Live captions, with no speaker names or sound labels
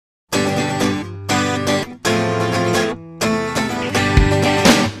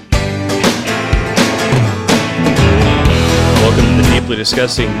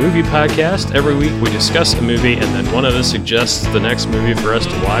Discussing Movie podcast. Every week we discuss a movie and then one of us suggests the next movie for us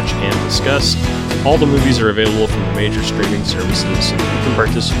to watch and discuss. All the movies are available from the major streaming services, so that you can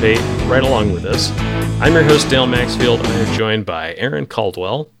participate right along with us. I'm your host, Dale Maxfield, and I am joined by Aaron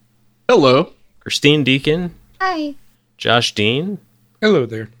Caldwell. Hello. Christine Deacon. Hi. Josh Dean. Hello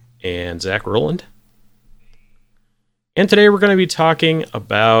there. And Zach Rowland. And today we're going to be talking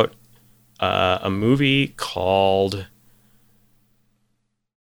about a movie called...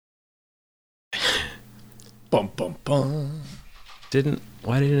 Bum, bum, bum.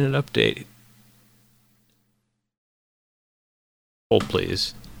 Why didn't it update? Hold,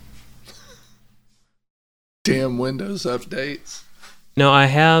 please. Damn Windows updates. No, I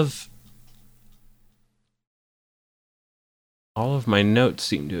have... All of my notes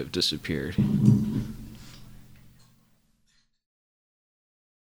seem to have disappeared.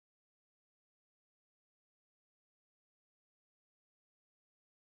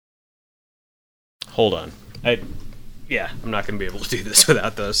 Hold on. I'm not going to be able to do this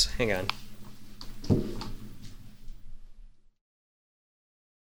without those. Hang on.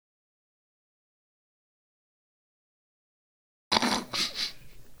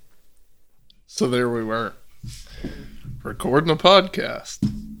 So there we were. Recording a podcast.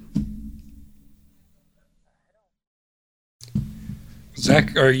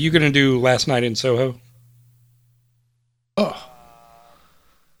 Zach, are you going to do Last Night in Soho?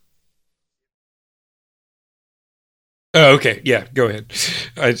 Oh, okay. Yeah, go ahead.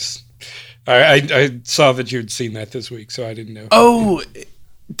 I saw that you'd seen that this week, so I didn't know. Oh,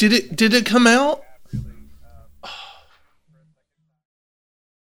 did it come out?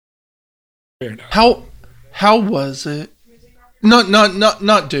 Fair enough. How was it? Not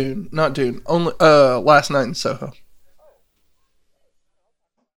Dune. Not Dune. Only Last Night in Soho.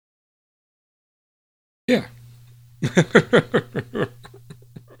 Yeah.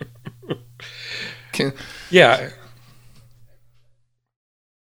 Yeah.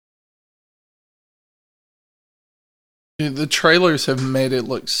 Dude, the trailers have made it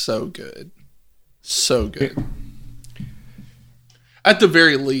look so good. So good. At the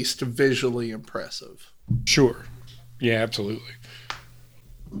very least, visually impressive. Sure. Yeah, absolutely.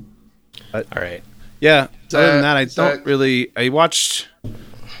 All right. Yeah. Other than that, I Zach. don't really. I watched.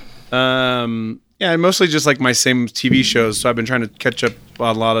 Mostly just like my same TV shows. So I've been trying to catch up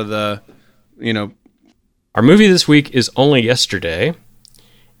on a lot of the, Our movie this week is Only Yesterday,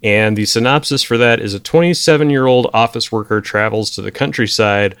 and the synopsis for that is a 27-year-old office worker travels to the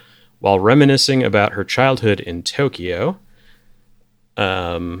countryside while reminiscing about her childhood in Tokyo.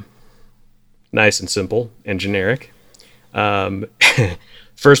 Nice and simple and generic.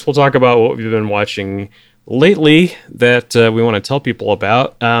 First, we'll talk about what we've been watching lately that we want to tell people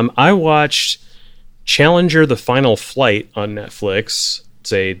about. I watched Challenger: The Final Flight on Netflix.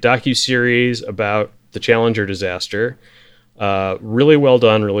 It's a docuseries about the Challenger disaster. Really well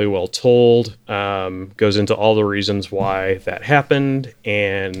done, really well told. Goes into all the reasons why that happened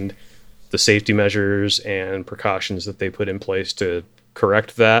and the safety measures and precautions that they put in place to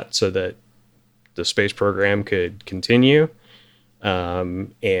correct that so that the space program could continue.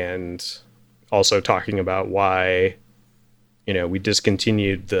 And also talking about why, we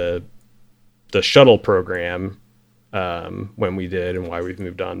discontinued the shuttle program when we did and why we've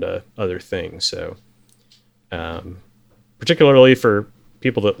moved on to other things. So particularly for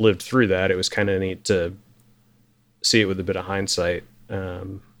people that lived through that, it was kind of neat to see it with a bit of hindsight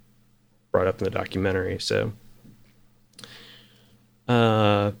brought up in the documentary. So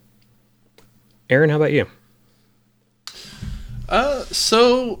Aaron, how about you?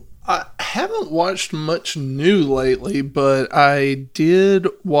 So I haven't watched much new lately, but I did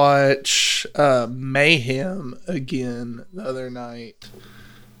watch Mayhem again the other night.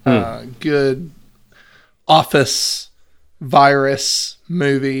 Good office virus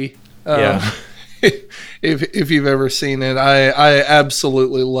movie. Yeah. If you've ever seen it, I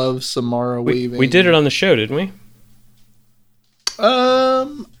absolutely love Samara Weaving. We did it on the show, didn't we? I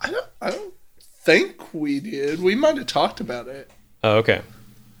don't think we did. We might have talked about it. Oh, okay.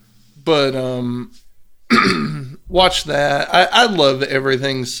 But watch that. I love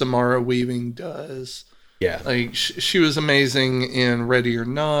everything Samara Weaving does. Yeah. Like she was amazing in Ready or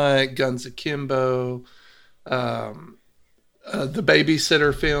Not, Guns Akimbo, the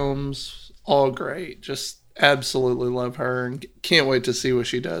Babysitter films, all great. Just absolutely love her and can't wait to see what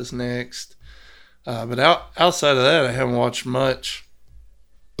she does next. But outside of that, I haven't watched much.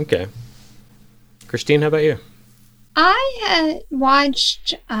 Okay. Christine, how about you? I had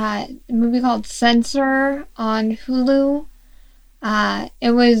watched a movie called Censor on Hulu.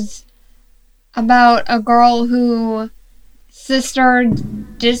 It was about a girl who sister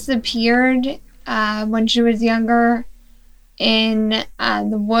disappeared when she was younger in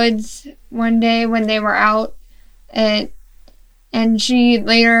the woods one day when they were out. And she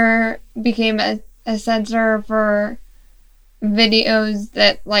later became a censor for videos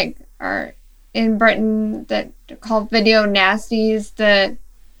that like are in Britain that are called video nasties, the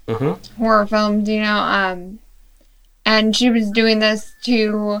horror films, and she was doing this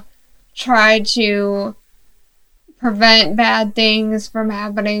to try to prevent bad things from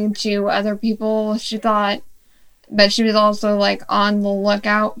happening to other people, she thought. But she was also like on the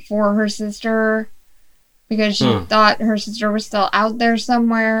lookout for her sister because she thought her sister was still out there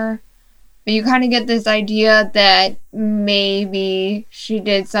somewhere. But you kind of get this idea that maybe she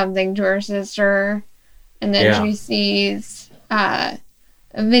did something to her sister, and then she sees a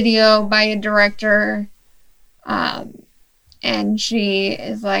video by a director, and she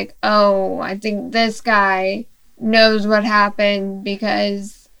is like, oh, I think this guy knows what happened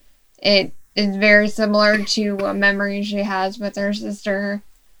because it is very similar to a memory she has with her sister.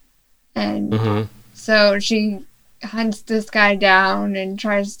 And so she hunts this guy down and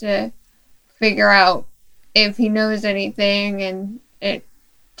tries to figure out if he knows anything, and it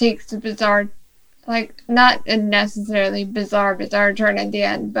takes a bizarre, like, not a necessarily bizarre turn at the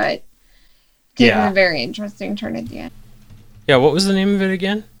end, but takes a very interesting turn at the end. Yeah, what was the name of it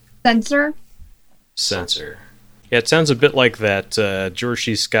again? Censor. Yeah, it sounds a bit like that George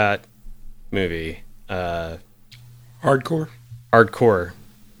C. Scott movie. Hardcore.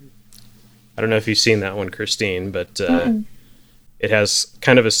 I don't know if you've seen that one, Christine, but it has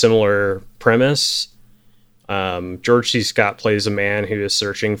kind of a similar premise. George C. Scott plays a man who is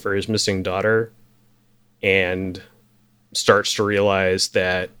searching for his missing daughter and starts to realize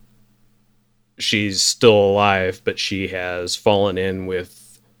that she's still alive, but she has fallen in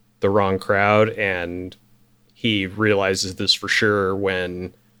with the wrong crowd, and he realizes this for sure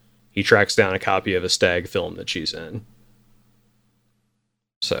when he tracks down a copy of a Stag film that she's in.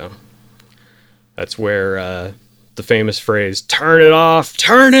 So that's where the famous phrase turn it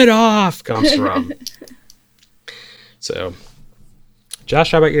off comes from. So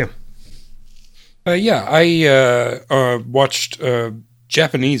Josh, how about you? I watched a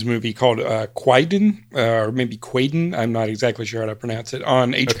Japanese movie called Quaiden, or maybe Quaiden, I'm not exactly sure how to pronounce it,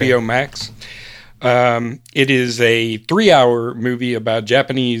 on HBO Max. It is a 3-hour movie about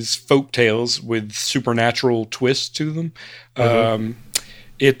Japanese folk tales with supernatural twists to them.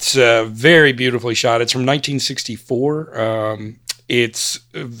 It's very beautifully shot. It's from 1964. It's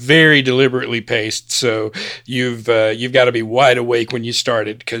very deliberately paced, so you've got to be wide awake when you start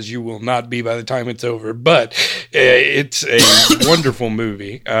it because you will not be by the time it's over. But it's a wonderful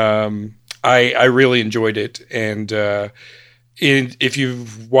movie. I really enjoyed it, and if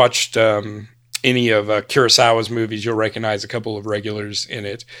you've watched any of Kurosawa's movies, you'll recognize a couple of regulars in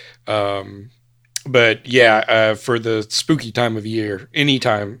it. But yeah, for the spooky time of year, any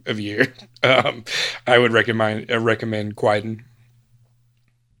time of year, I would recommend Quaiden.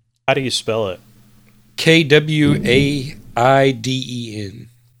 How do you spell it? Kwaiden.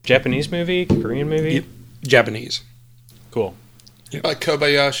 Japanese movie? Korean movie? Yep. Japanese. Cool. Yep. By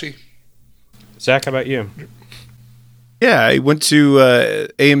Kobayashi. Zach, how about you? Yeah, I went to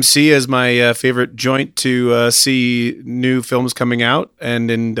AMC as my favorite joint to see new films coming out. And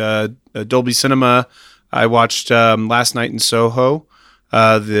in Dolby Cinema, I watched Last Night in Soho,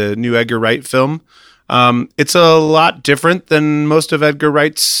 the new Edgar Wright film. It's a lot different than most of Edgar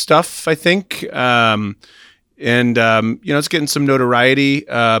Wright's stuff, I think. It's getting some notoriety.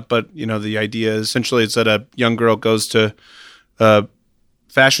 But, the idea essentially is that a young girl goes to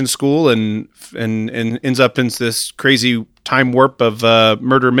fashion school and ends up in this crazy time warp of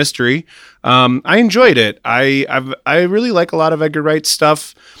murder mystery. I enjoyed it. I really like a lot of Edgar Wright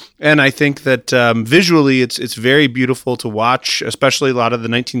stuff, and I think that visually it's very beautiful to watch, especially a lot of the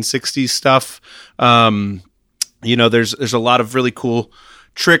 1960s stuff. There's a lot of really cool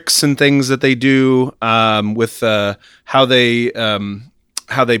tricks and things that they do with how they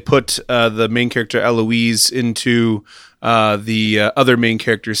put the main character Eloise into the other main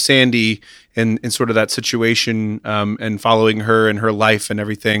character Sandy in sort of that situation and following her and her life and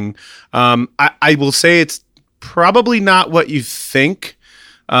everything. I will say it's probably not what you think.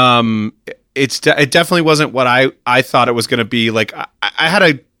 It definitely wasn't what I thought it was going to be. Like I had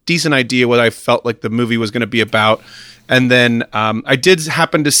a decent idea what I felt like the movie was going to be about. And then I did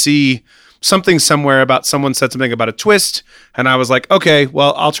happen to see something somewhere about someone said something about a twist, and I was like, okay,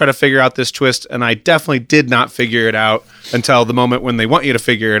 well, I'll try to figure out this twist, and I definitely did not figure it out until the moment when they want you to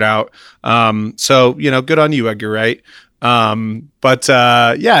figure it out. So, good on you, Edgar Wright.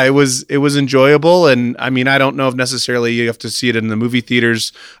 Yeah, it was enjoyable. And I mean, I don't know if necessarily you have to see it in the movie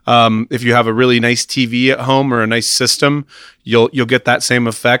theaters. If you have a really nice TV at home or a nice system, you'll get that same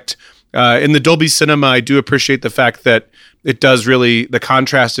effect. In the Dolby Cinema, I do appreciate the fact that it does really, the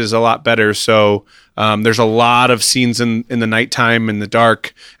contrast is a lot better. So there's a lot of scenes in the nighttime, in the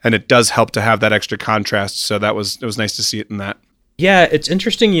dark, and it does help to have that extra contrast. So it was nice to see it in that. Yeah, it's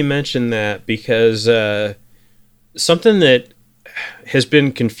interesting you mentioned that because something that has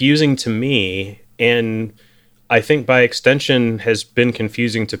been confusing to me, and I think by extension has been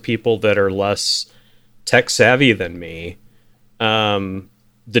confusing to people that are less tech savvy than me, the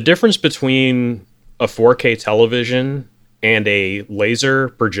difference between a 4K television and a laser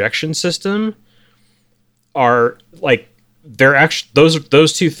projection system are like, they're actually,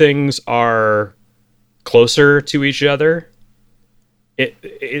 those two things are closer to each other.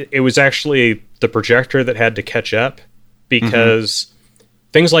 It was actually the projector that had to catch up, because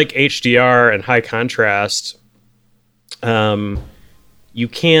things like HDR and high contrast, you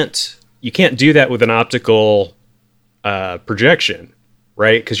can't do that with an optical projection,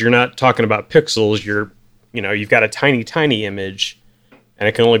 right? Because you're not talking about pixels. You've got a tiny image, and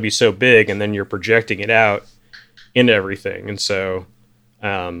it can only be so big, and then you're projecting it out into everything. And so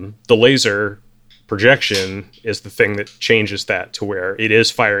the laser projection is the thing that changes that to where it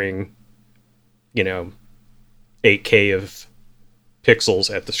is firing, 8K of pixels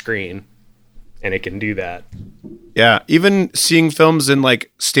at the screen, and it can do that. Yeah, even seeing films in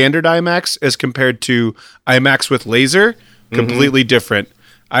like standard IMAX as compared to IMAX with laser, completely different.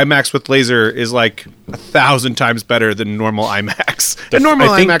 IMAX with laser is like 1,000 times better than normal IMAX. And normal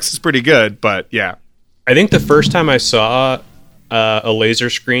IMAX is pretty good, but yeah. I think the first time I saw a laser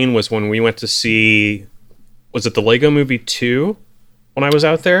screen was when we went to see, was it the Lego Movie 2 when I was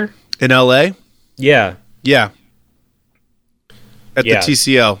out there? In LA? Yeah. Yeah. At the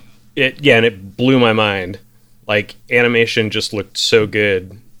TCL. And it blew my mind. Like, animation just looked so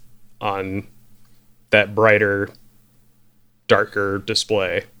good on that brighter, darker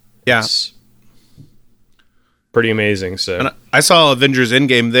display. Yeah. It's pretty amazing. So, and I saw Avengers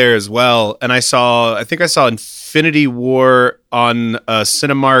Endgame there as well, and I think I saw Infinity War on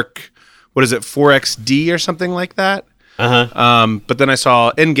Cinemark. What is it, 4XD or something like that? But then I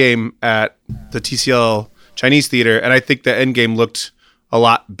saw Endgame at the TCL Chinese Theater, and I think the Endgame looked a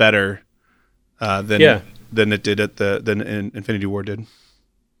lot better than it did than Infinity War did.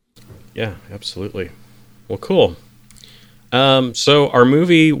 Yeah, absolutely. Well, cool. So our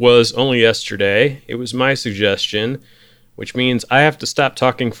movie was only yesterday. It was my suggestion, which means I have to stop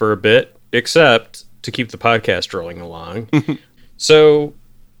talking for a bit, except to keep the podcast rolling along. So,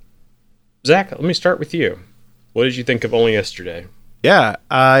 Zach, let me start with you. What did you think of Only Yesterday? Yeah,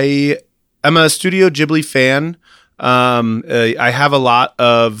 I am a Studio Ghibli fan. I have a lot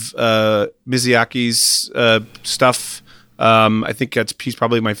of Miyazaki's stuff. I think he's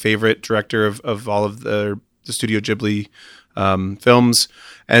probably my favorite director of all of the Studio Ghibli films.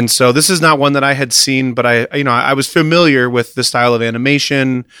 And so this is not one that I had seen, but I was familiar with the style of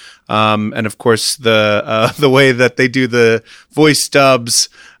animation, and of course the way that they do the voice dubs.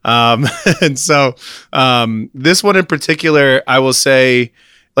 And so this one in particular, I will say,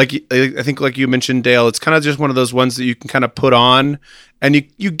 I think like you mentioned, Dale, it's kind of just one of those ones that you can kind of put on, and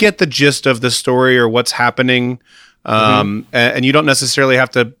you get the gist of the story or what's happening, and you don't necessarily have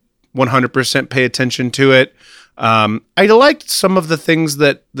to 100% pay attention to it. I liked some of the things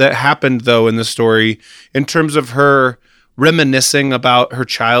that happened though in the story in terms of her reminiscing about her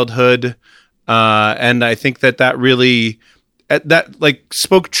childhood, and I think that really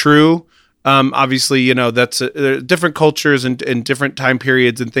spoke true. Obviously, that's different cultures and different time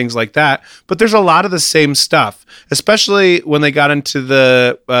periods and things like that. But there's a lot of the same stuff, especially when they got into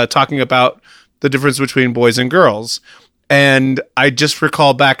the talking about the difference between boys and girls. And I just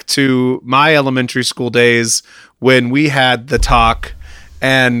recall back to my elementary school days when we had the talk,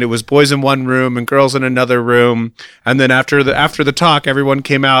 and it was boys in one room and girls in another room. And then after the talk, everyone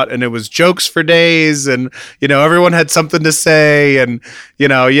came out, and it was jokes for days, and everyone had something to say, and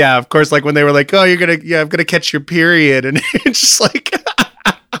of course, like when they were like, "Oh, I'm gonna catch your period," and it's just like.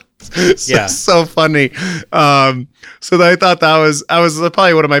 So funny. So I thought that was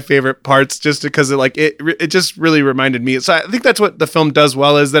probably one of my favorite parts, just because it just really reminded me. So I think that's what the film does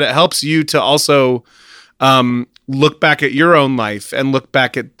well, is that it helps you to also look back at your own life and look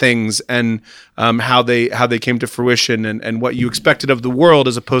back at things and how they came to fruition and what you expected of the world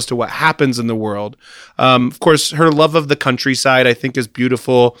as opposed to what happens in the world. Of course, her love of the countryside, I think, is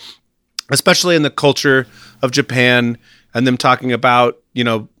beautiful, especially in the culture of Japan, and them talking about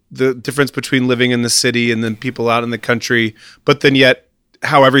the difference between living in the city and then people out in the country, but then yet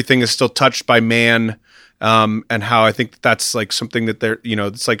how everything is still touched by man. And how I think that's like something that they're,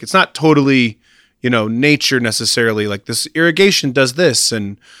 it's like, it's not totally, nature necessarily, like this irrigation does this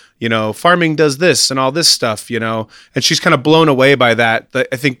and, farming does this and all this stuff, and she's kind of blown away by that.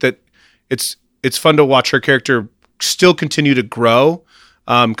 I think that it's fun to watch her character still continue to grow.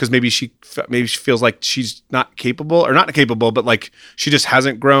 Cause maybe she feels like she's not capable, but like she just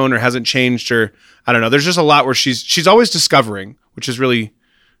hasn't grown or hasn't changed, or I don't know. There's just a lot where she's always discovering, which is really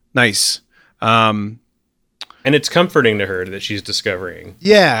nice. And it's comforting to her that she's discovering.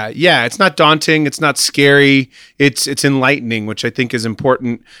 Yeah. It's not daunting. It's not scary. It's enlightening, which I think is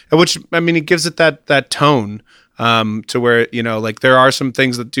important. And which, I mean, it gives it that tone to where, like there are some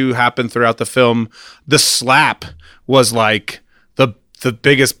things that do happen throughout the film. The slap was like the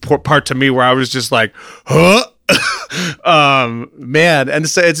biggest part to me, where I was just like, huh? Man. And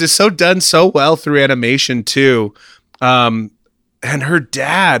so it's just so done so well through animation too. And her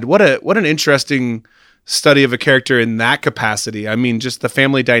dad, what an interesting study of a character in that capacity. I mean, just the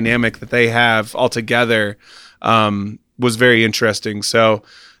family dynamic that they have all together was very interesting. So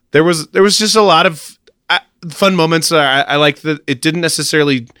there was just a lot of fun moments. I like that it didn't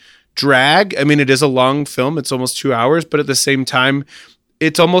necessarily drag. I mean, it is a long film. It's almost 2 hours, but at the same time,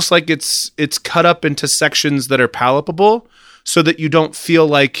 it's almost like it's cut up into sections that are palpable so that you don't feel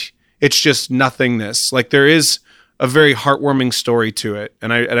like it's just nothingness. Like there is a very heartwarming story to it.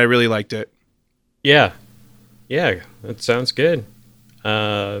 And I really liked it. Yeah, that sounds good.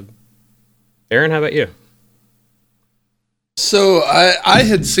 Aaron, how about you? So I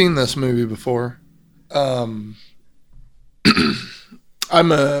had seen this movie before. I'm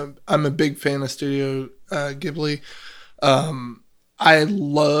a big fan of Studio Ghibli. I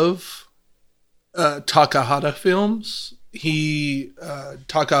love Takahata films.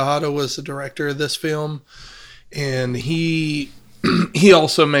 Takahata was the director of this film, and he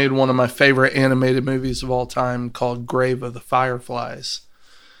also made one of my favorite animated movies of all time called Grave of the Fireflies.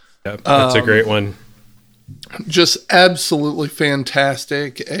 Yep, that's a great one. Just absolutely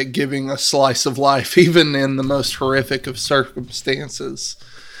fantastic at giving a slice of life, even in the most horrific of circumstances.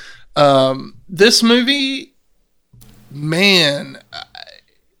 This movie, man,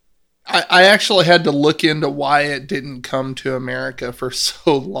 I actually had to look into why it didn't come to America for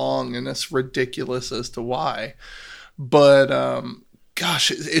so long, and it's ridiculous as to why. But gosh,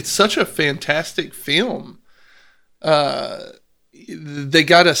 it's such a fantastic film. They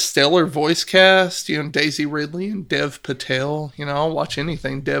got a stellar voice cast, Daisy Ridley and Dev Patel. I'll watch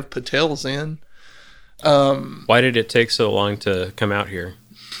anything Dev Patel's in. Why did it take so long to come out here?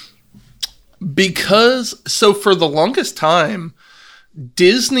 So for the longest time,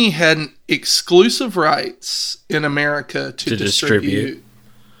 Disney had exclusive rights in America to distribute.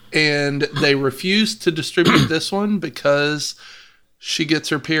 And they refused to distribute this one because she gets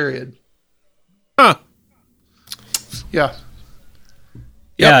her period. Huh. Yeah.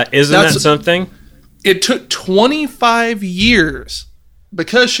 Yeah, isn't that something? It took 25 years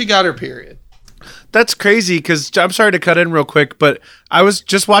because she got her period. That's crazy, because I'm sorry to cut in real quick, but I was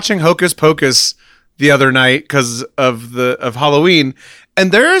just watching Hocus Pocus the other night because of Halloween,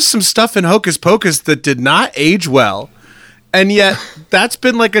 and there is some stuff in Hocus Pocus that did not age well. And yet, that's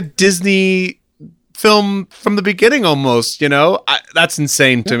been like a Disney film from the beginning almost, That's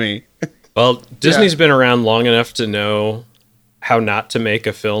insane to me. Well, Disney's been around long enough to know how not to make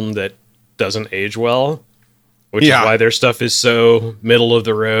a film that doesn't age well, which is why their stuff is so middle of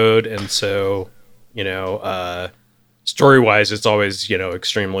the road. And so, story-wise, it's always,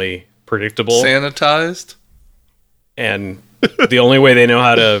 extremely predictable. Sanitized. And the only way they know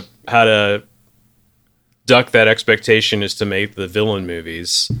how to duck that expectation is to make the villain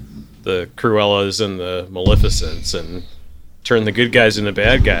movies, the Cruellas and the Maleficents, and turn the good guys into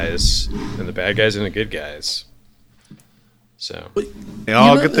bad guys and the bad guys into good guys. So they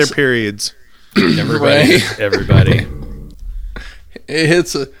all get their periods. Everybody. It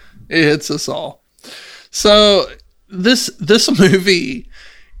hits us all. So this movie,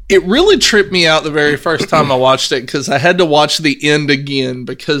 it really tripped me out the very first time I watched it, because I had to watch the end again,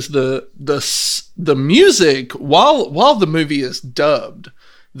 because the music, while the movie is dubbed,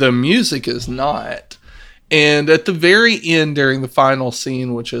 the music is not. And at the very end, during the final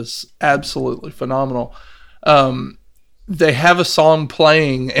scene, which is absolutely phenomenal, they have a song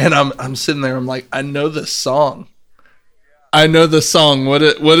playing, and I'm sitting there, I'm like, I know this song. What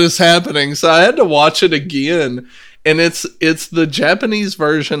is happening? So I had to watch it again. And it's the Japanese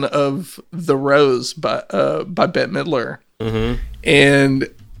version of The Rose by Bette Midler. Mm-hmm. And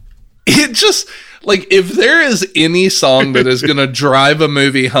it just, like, if there is any song that is going to drive a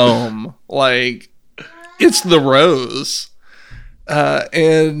movie home, like, it's The Rose.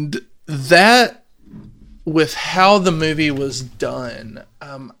 And that, with how the movie was done,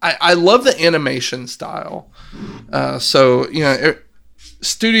 I love the animation style. So, you know,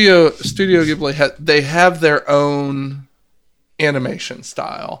 Studio Ghibli, they have their own animation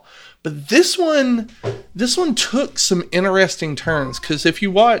style. But this one took some interesting turns, because if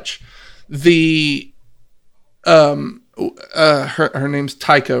you watch the her name's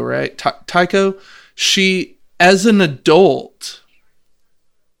Taiko, right? Taiko, she, as an adult,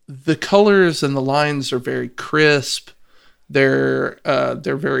 the colors and the lines are very crisp. They're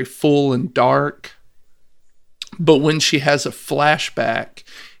very full and dark. But when she has a flashback,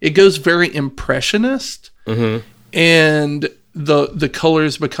 it goes very impressionist. Mm-hmm. And the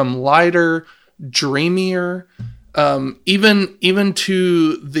colors become lighter, dreamier. Even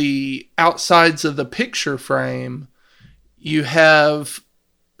to the outsides of the picture frame, you have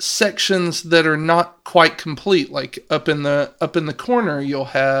sections that are not quite complete. Like up in the corner, you'll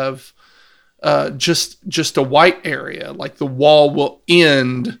have just a white area. Like the wall will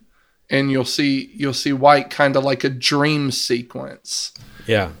end, and you'll see white, kind of like a dream sequence.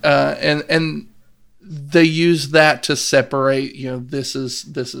 Yeah. And they use that to separate, you know, this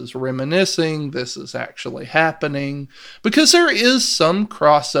is reminiscing, this is actually happening, because there is some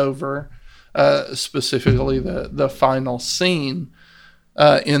crossover, specifically the final scene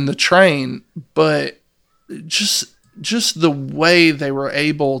in the train, but just the way they were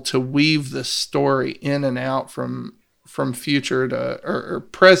able to weave the story in and out from future to or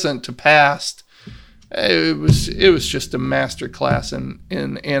present to past. It was just a masterclass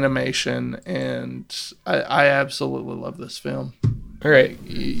in animation, and I absolutely love this film. All right,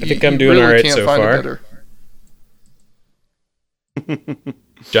 I think I'm doing really all right so far.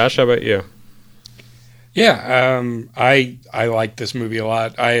 Josh, how about you? Yeah, I like this movie a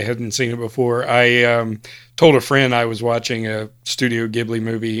lot. I hadn't seen it before. I told a friend I was watching a Studio Ghibli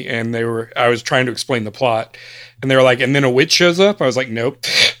movie, and I was trying to explain the plot, and they were like, "And then a witch shows up." I was like, "Nope."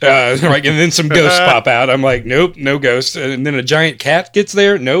 They're like, "And then some ghosts pop out." I'm like, "Nope, no ghosts." And then a giant cat gets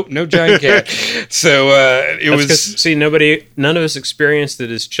there. Nope, no giant cat. So see, none of us experienced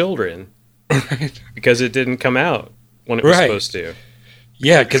it as children, right? Because it didn't come out when it was supposed to.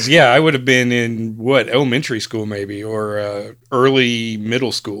 Yeah, because I would have been in elementary school maybe, or early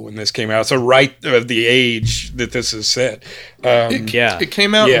middle school when this came out. So right of the age that this is set. It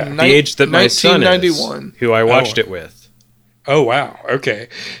came out in the age that my son is, who I watched it with. Oh wow! Okay,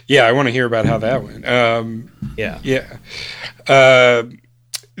 yeah, I want to hear about how that went.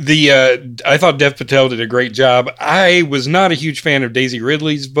 I thought Dev Patel did a great job. I was not a huge fan of Daisy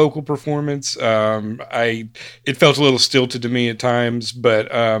Ridley's vocal performance. It felt a little stilted to me at times, but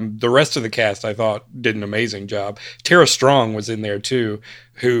the rest of the cast I thought did an amazing job. Tara Strong was in there too,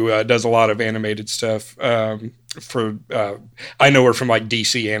 who does a lot of animated stuff. I know her from like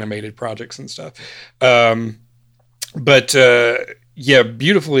DC animated projects and stuff.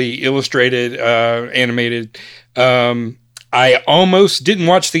 Beautifully illustrated, animated. I almost didn't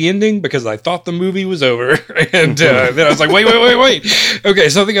watch the ending because I thought the movie was over. And then I was like, wait. Okay,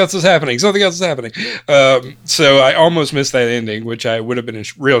 something else is happening. So I almost missed that ending, which I would have been a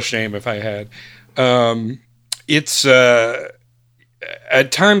real shame if I had. It's at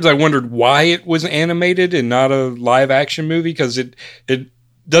times I wondered why it was animated and not a live action movie, because it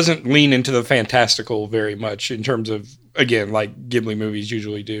doesn't lean into the fantastical very much in terms of, again, like Ghibli movies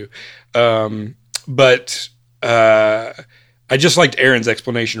usually do. I just liked Aaron's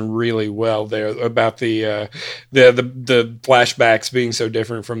explanation really well there about the flashbacks being so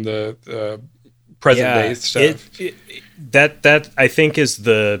different from the present day stuff. That I think is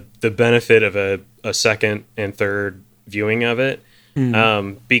the benefit of a second and third viewing of it,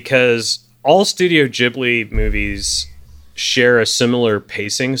 because all Studio Ghibli movies share a similar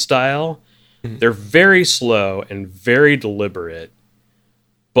pacing style. They're very slow and very deliberate,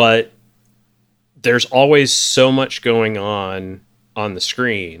 but there's always so much going on the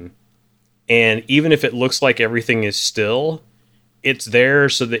screen. And even if it looks like everything is still, it's there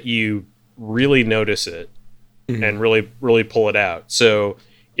so that you really notice it and really, really pull it out. So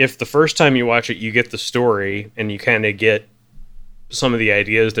if the first time you watch it, you get the story and you kind of get some of the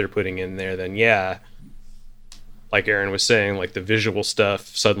ideas they're putting in there, then yeah, like Aaron was saying, like the visual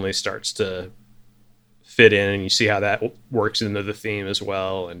stuff suddenly starts to fit in, and you see how that works into the theme as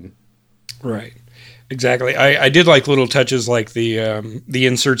well. And right. Exactly. I did like little touches like the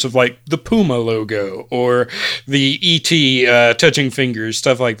inserts of like the Puma logo or the E.T. Touching fingers,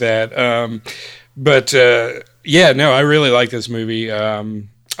 stuff like that. I really like this movie.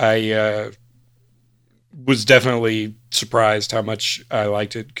 I was definitely surprised how much I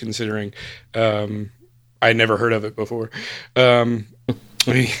liked it, considering I never heard of it before. But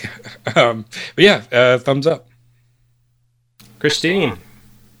yeah, thumbs up. Christine,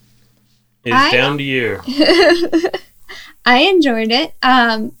 it's down to you. I enjoyed it.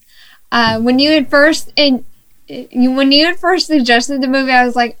 When you had first suggested the movie, I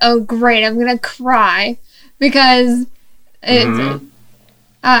was like, "Oh, great! I'm gonna cry," because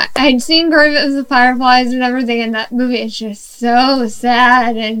I'd seen Grave of the Fireflies and everything, and that movie is just so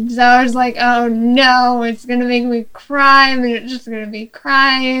sad, and so I was like, "Oh no, it's gonna make me cry, and it's just gonna be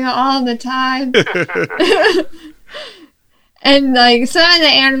crying all the time." And like some of the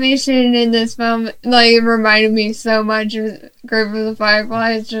animation in this film, like reminded me so much of Grave of the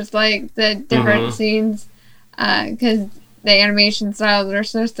Fireflies, just like the different scenes, because the animation styles are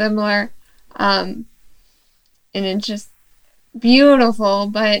so similar, and it's just beautiful.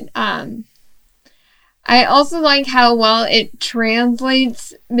 But I also like how well it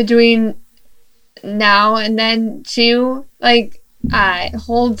translates between now and then too. Like it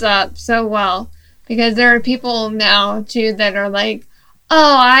holds up so well. Because there are people now, too, that are like,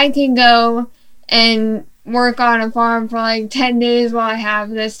 oh, I can go and work on a farm for like 10 days while I have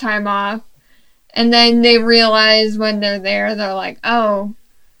this time off. And then they realize when they're there, they're like, oh,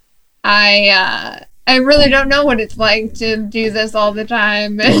 I really don't know what it's like to do this all the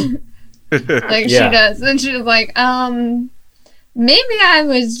time. Like she does. And she's like, maybe I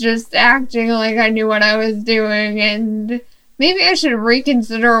was just acting like I knew what I was doing, and maybe I should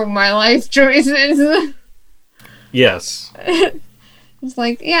reconsider my life choices. Yes. It's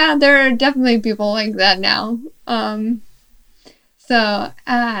like, yeah, there are definitely people like that now. But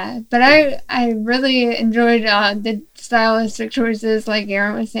I really enjoyed the stylistic choices, like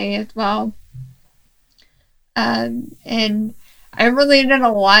Aaron was saying as well. And I related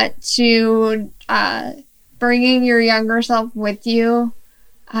a lot to bringing your younger self with you.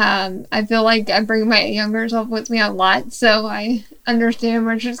 I feel like I bring my younger self with me a lot, so I understand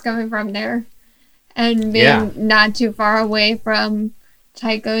where she's coming from there. And being not too far away from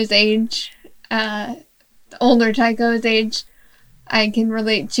Tycho's age, older Tycho's age, I can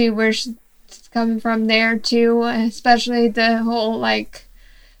relate to where she's coming from there too, especially the whole, like,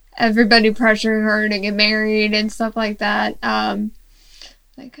 everybody pressuring her to get married and stuff like that.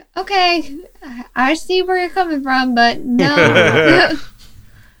 Like, okay, I see where you're coming from, but no.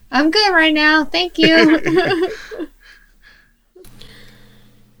 I'm good right now. Thank you.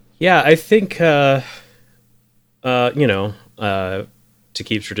 Yeah, I think, to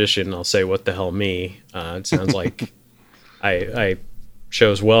keep tradition, I'll say, what the hell me. It sounds like I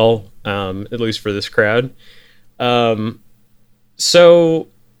chose well, at least for this crowd. So,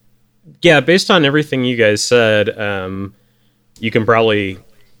 yeah, based on everything you guys said, you can probably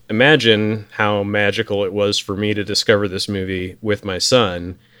imagine how magical it was for me to discover this movie with my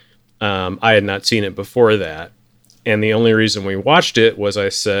son. I had not seen it before that. And the only reason we watched it was I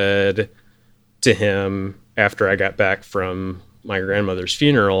said to him after I got back from my grandmother's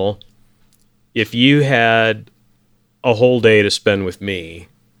funeral, if you had a whole day to spend with me,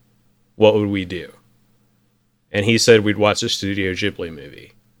 what would we do? And he said we'd watch a Studio Ghibli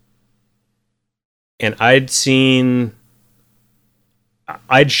movie. And I'd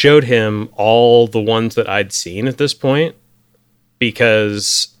showed him all the ones that I'd seen at this point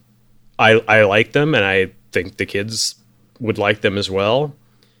because I like them and I think the kids would like them as well.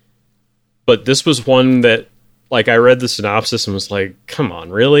 But this was one that, like, I read the synopsis and was like, come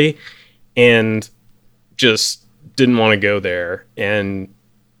on, really? And just didn't want to go there. And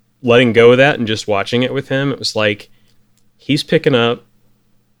letting go of that and just watching it with him, it was like, he's picking up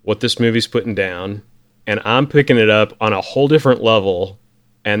what this movie's putting down, and I'm picking it up on a whole different level,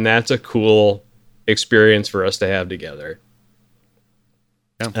 and that's a cool experience for us to have together.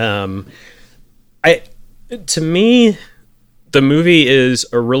 Yeah. To me, the movie is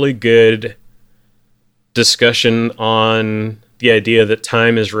a really good discussion on the idea that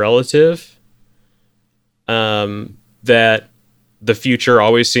time is relative, that the future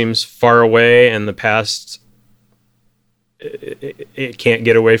always seems far away and the past, it can't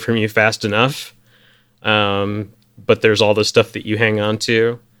get away from you fast enough. But there's all the stuff that you hang on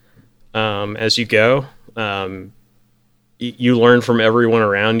to as you go. You learn from everyone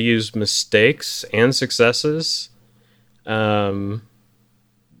around you's mistakes and successes. There's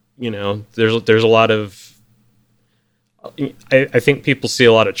a lot of, I think people see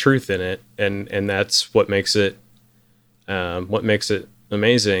a lot of truth in it, and that's what makes it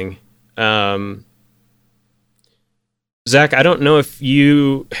amazing. Zach, I don't know if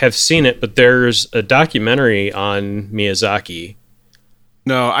you have seen it, but there's a documentary on Miyazaki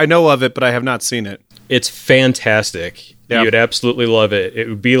No, I know of it, but I have not seen it. It's fantastic. Yeah. You'd absolutely love it. It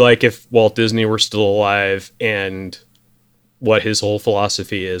would be like if Walt Disney were still alive and what his whole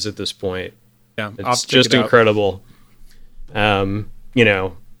philosophy is at this point. Yeah, I'll have It's to check just it out. incredible.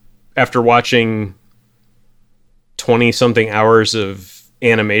 After watching 20 something hours of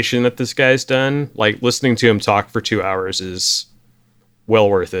animation that this guy's done, like listening to him talk for 2 hours is well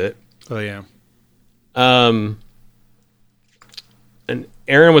worth it. Oh yeah. And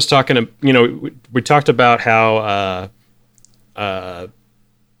Aaron was talking, we talked about how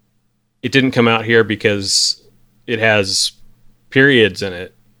it didn't come out here because it has periods in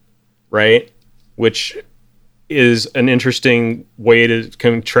it, right? Which is an interesting way to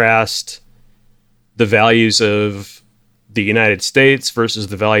contrast the values of the United States versus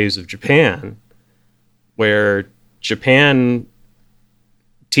the values of Japan, where Japan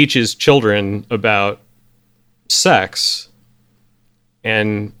teaches children about sex,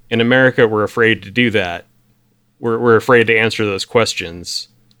 and in America we're afraid to do that. We're afraid to answer those questions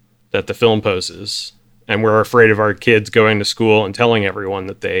that the film poses, and we're afraid of our kids going to school and telling everyone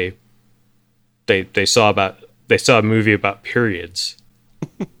that they saw a movie about periods.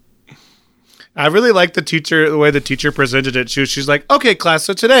 I really like the way the teacher presented it. She's like, okay, class.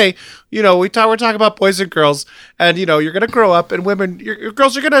 So today, we're talking about boys and girls, and you're gonna grow up, and women, your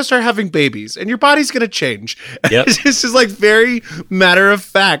girls are gonna start having babies, and your body's gonna change. Yep. It's just like very matter of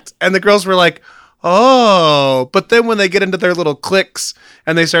fact. And the girls were like, oh, but then when they get into their little cliques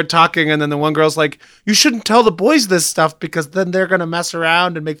and they start talking, and then the one girl's like, you shouldn't tell the boys this stuff because then they're gonna mess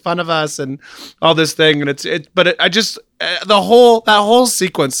around and make fun of us and all this thing. And that whole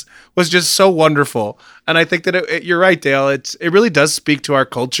sequence was just so wonderful. And I think that you're right, Dale. It really does speak to our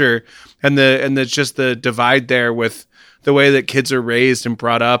culture and just the divide there with the way that kids are raised and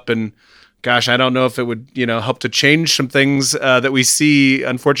brought up. And gosh, I don't know if it would, help to change some things that we see,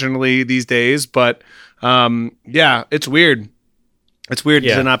 unfortunately, these days. But yeah, it's weird. It's weird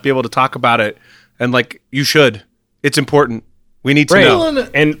to not be able to talk about it. And like, you should. It's important. We need to know.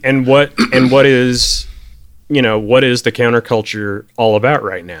 And what is the counterculture all about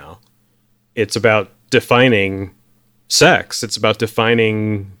right now? It's about defining sex. It's about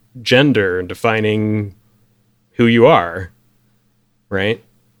defining gender and defining who you are, right?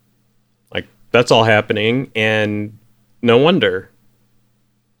 Like, that's all happening, and no wonder.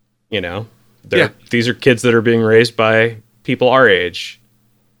 These are kids that are being raised by people our age.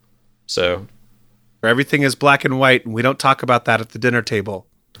 So everything is black and white, and we don't talk about that at the dinner table.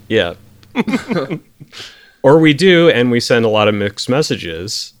 Yeah. Or we do, and we send a lot of mixed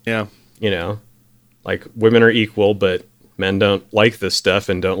messages. Yeah. Like women are equal, but men don't like this stuff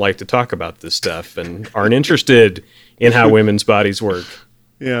and don't like to talk about this stuff and aren't interested in how women's bodies work.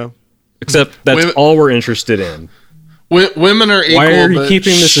 Yeah. Except that's all we're interested in. Women are equal. Why are you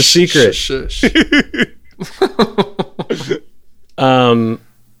keeping this a secret?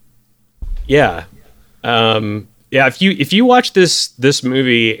 Yeah. If you watch this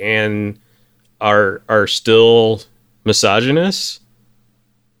movie and are still misogynist,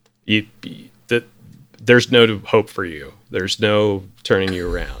 there's no hope for you. There's no turning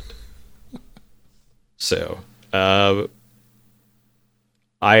you around. So, I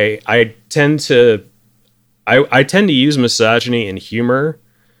tend to use misogyny and humor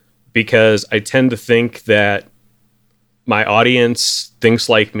because I tend to think that my audience thinks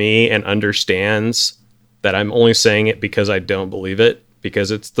like me and understands that I'm only saying it because I don't believe it,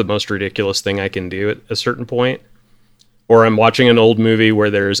 because it's the most ridiculous thing I can do at a certain point. Or I'm watching an old movie where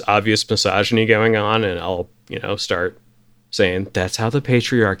there's obvious misogyny going on, and I'll, start saying, that's how the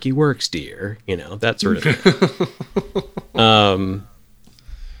patriarchy works, dear. That sort of thing.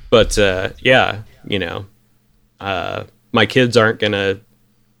 My kids aren't gonna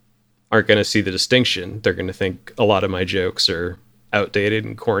see the distinction. They're gonna think a lot of my jokes are outdated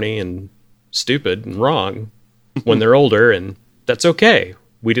and corny and stupid and wrong when they're older, and that's okay.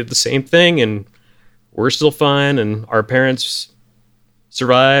 We did the same thing, and we're still fine, and our parents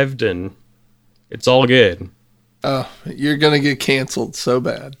survived, and it's all good. Oh, you're gonna get canceled so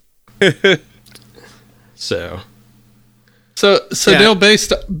bad. So yeah. Dale,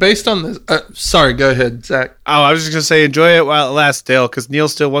 based on this, sorry, go ahead, Zach. Oh, I was just gonna say, enjoy it while it lasts, Dale, because Neil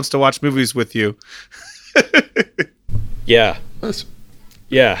still wants to watch movies with you. Yeah.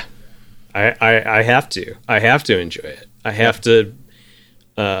 Yeah. I have to. I have to enjoy it. I have to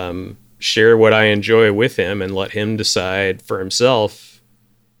share what I enjoy with him and let him decide for himself,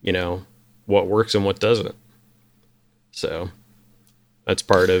 what works and what doesn't. So that's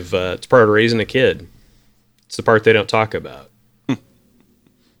part of raising a kid. It's the part they don't talk about.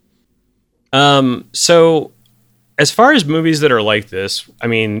 So as far as movies that are like this, I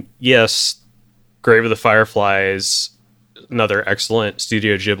mean, yes, Grave of the Fireflies, another excellent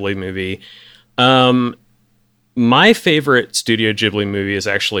Studio Ghibli movie. My favorite Studio Ghibli movie is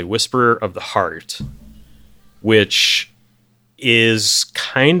actually Whisper of the Heart, which is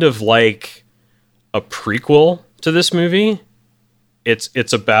kind of like a prequel to this movie.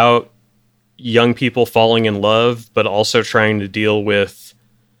 It's about young people falling in love, but also trying to deal with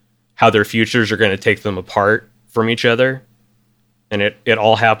how their futures are going to take them apart from each other. And it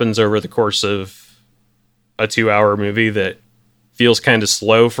all happens over the course of a 2-hour movie that feels kind of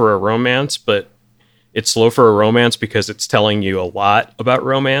slow for a romance, but it's slow for a romance because it's telling you a lot about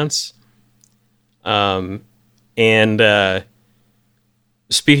romance. Speaking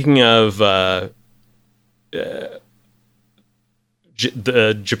of the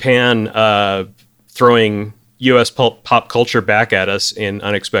Japan throwing U.S. pop culture back at us in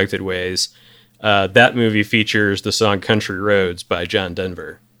unexpected ways, that movie features the song "Country Roads" by John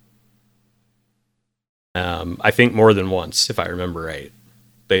Denver. I think more than once, if I remember right.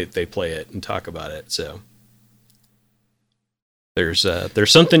 They play it and talk about it. So there's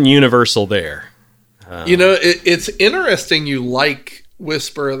something universal there. It's interesting you like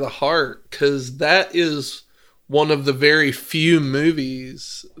Whisper of the Heart, because that is one of the very few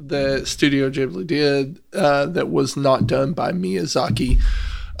movies that Studio Ghibli did that was not done by Miyazaki.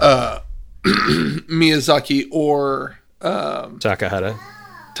 Miyazaki or Takahata,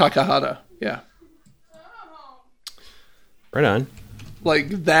 yeah. Right on. Like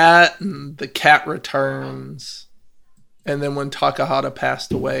that and The Cat Returns. And then when Takahata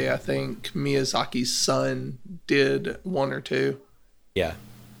passed away, I think Miyazaki's son did one or two. Yeah.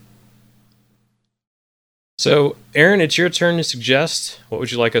 So, Aaron, it's your turn to suggest. What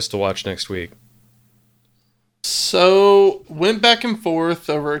would you like us to watch next week? So, went back and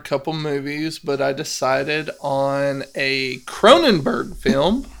forth over a couple movies, but I decided on a Cronenberg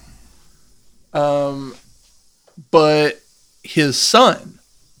film. But his son,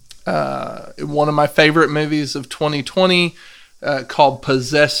 one of my favorite movies of 2020, called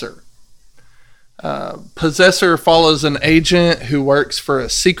Possessor. Possessor follows an agent who works for a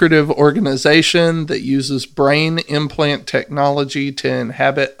secretive organization that uses brain implant technology to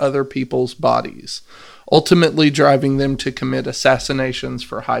inhabit other people's bodies, ultimately driving them to commit assassinations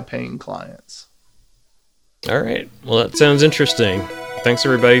for high-paying clients. All right. Well, that sounds interesting. Thanks,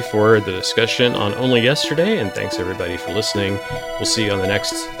 everybody, for the discussion on Only Yesterday, and thanks, everybody, for listening. We'll see you on the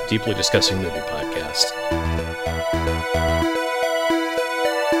next Deeply Discussing Movie podcast.